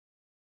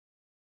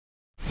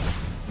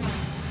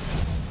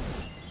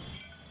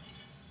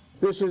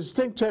This is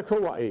ThinkTech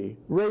Hawaii,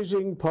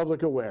 raising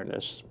public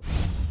awareness.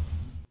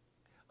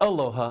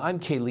 Aloha, I'm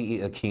Kelii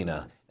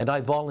Akina, and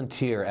I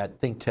volunteer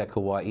at ThinkTech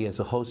Hawaii as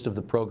a host of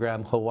the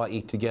program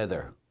Hawaii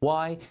Together.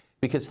 Why?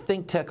 Because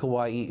ThinkTech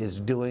Hawaii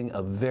is doing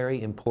a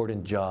very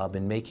important job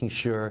in making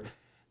sure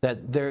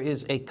that there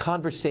is a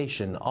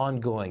conversation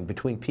ongoing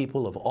between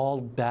people of all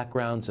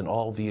backgrounds and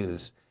all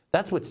views.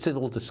 That's what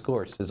civil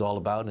discourse is all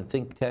about, and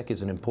ThinkTech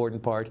is an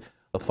important part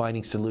of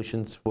finding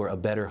solutions for a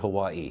better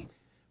Hawaii.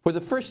 For the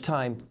first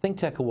time,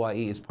 ThinkTech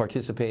Hawaii is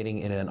participating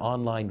in an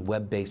online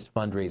web-based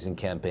fundraising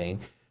campaign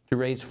to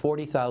raise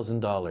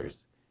 $40,000.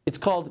 It's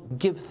called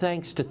Give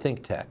Thanks to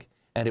ThinkTech,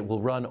 and it will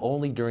run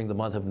only during the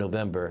month of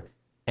November,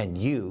 and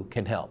you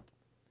can help.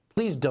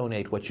 Please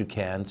donate what you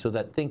can so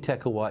that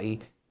ThinkTech Hawaii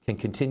can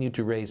continue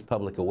to raise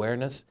public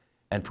awareness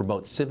and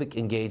promote civic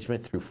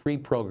engagement through free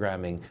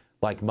programming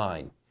like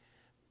mine.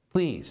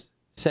 Please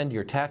send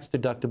your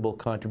tax-deductible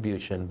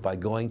contribution by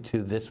going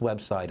to this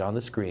website on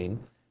the screen,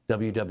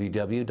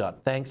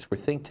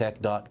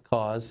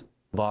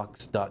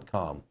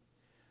 www.thanksforthinkTech.CauseVox.com.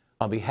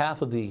 On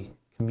behalf of the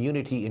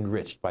community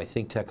enriched by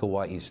ThinkTech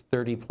Hawaii's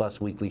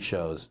 30-plus weekly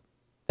shows,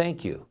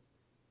 thank you.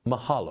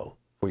 Mahalo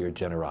for your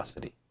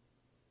generosity.